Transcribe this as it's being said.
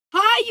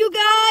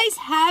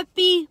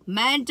happy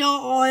Mental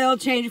Oil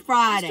Change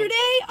Friday.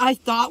 Yesterday, I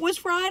thought was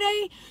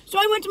Friday, so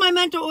I went to my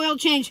mental oil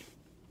change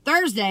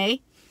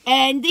Thursday,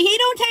 and he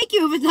don't take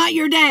you if it's not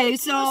your day.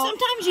 So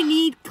sometimes you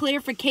need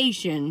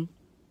clarification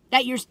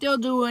that you're still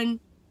doing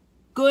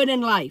good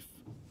in life,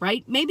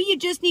 right? Maybe you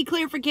just need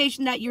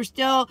clarification that you're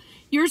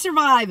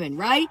surviving,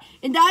 right?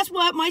 And that's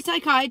what my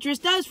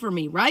psychiatrist does for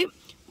me, right?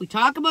 We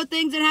talk about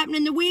things that happen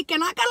in the week,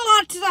 and I got a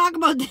lot to talk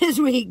about this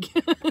week.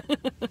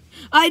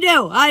 I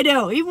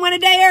do. Even went a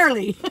day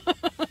early.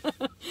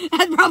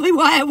 That's probably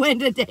why I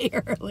went a day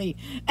early.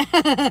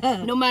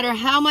 No matter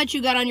how much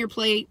you got on your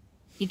plate,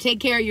 you take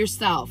care of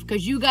yourself,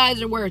 because you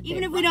guys are worth it.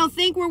 Even if we don't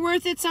think we're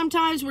worth it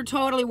sometimes, we're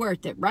totally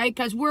worth it, right?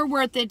 Because we're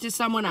worth it to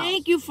someone else.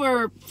 Thank you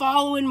for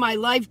following my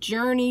life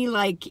journey.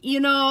 Like, you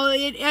know,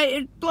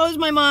 it blows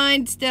my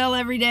mind still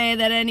every day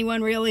that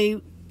anyone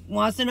really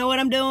wants to know what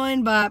I'm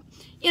doing, but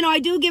you know, I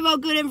do give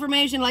out good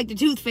information like the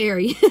Tooth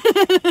Fairy.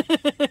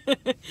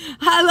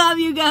 I love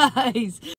you guys.